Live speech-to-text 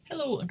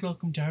Hello and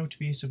welcome to How to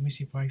Be a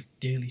Submissive Wife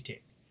Daily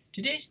Tip.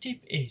 Today's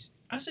tip is,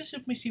 as a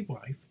submissive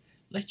wife,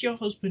 let your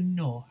husband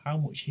know how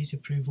much his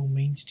approval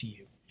means to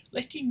you.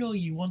 Let him know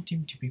you want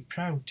him to be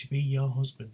proud to be your husband.